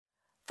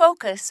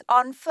Focus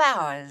on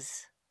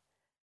flowers.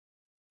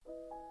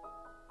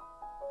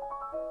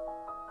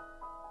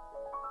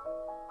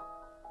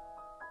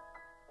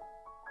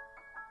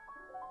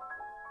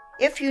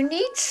 If you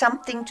need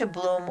something to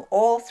bloom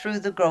all through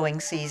the growing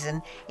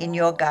season in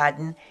your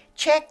garden,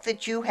 check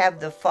that you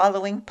have the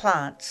following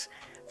plants.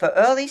 For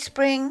early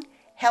spring,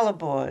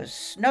 hellebores,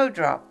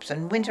 snowdrops,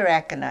 and winter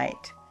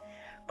aconite.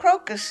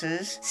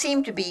 Crocuses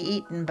seem to be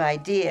eaten by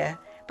deer,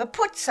 but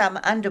put some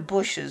under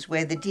bushes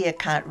where the deer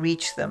can't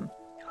reach them.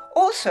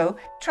 Also,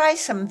 try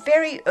some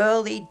very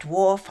early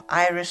dwarf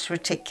Iris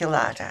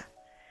reticulata.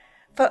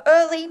 For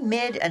early,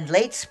 mid, and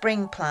late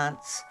spring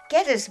plants,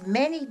 get as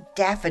many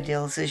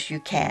daffodils as you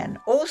can,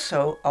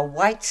 also a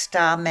white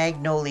star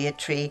magnolia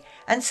tree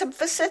and some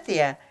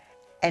forsythia,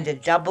 and a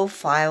double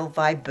file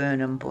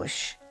viburnum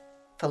bush.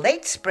 For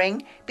late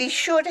spring, be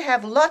sure to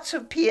have lots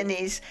of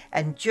peonies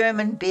and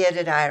German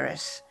bearded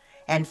iris.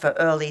 And for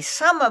early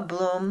summer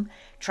bloom,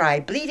 try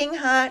bleeding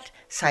heart,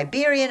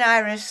 Siberian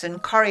iris,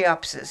 and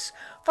coreopsis,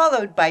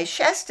 followed by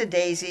Shasta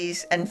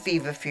daisies and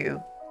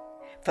feverfew.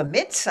 For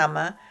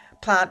midsummer,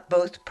 plant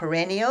both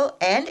perennial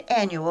and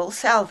annual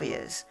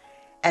salvias,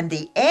 and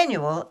the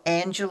annual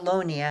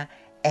angelonia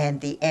and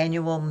the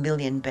annual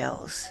million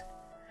bells.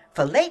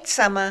 For late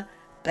summer,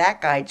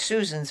 black-eyed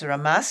Susans are a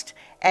must,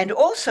 and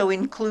also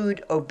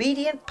include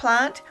obedient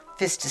plant,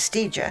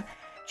 Fistostegia,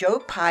 Joe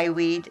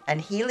Pyeweed,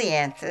 and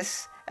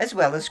Helianthus, as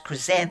well as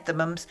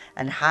chrysanthemums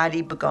and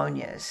hardy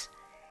begonias.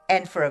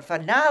 And for a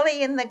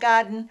finale in the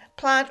garden,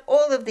 plant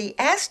all of the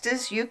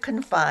asters you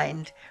can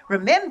find.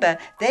 Remember,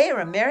 they are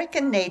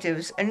American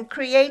natives and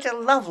create a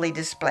lovely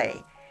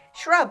display.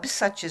 Shrubs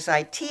such as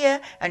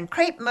itea and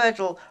crepe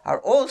myrtle are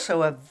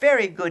also a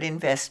very good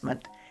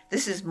investment.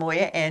 This is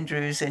Moya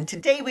Andrews, and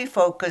today we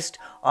focused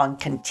on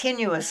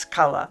continuous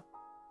color.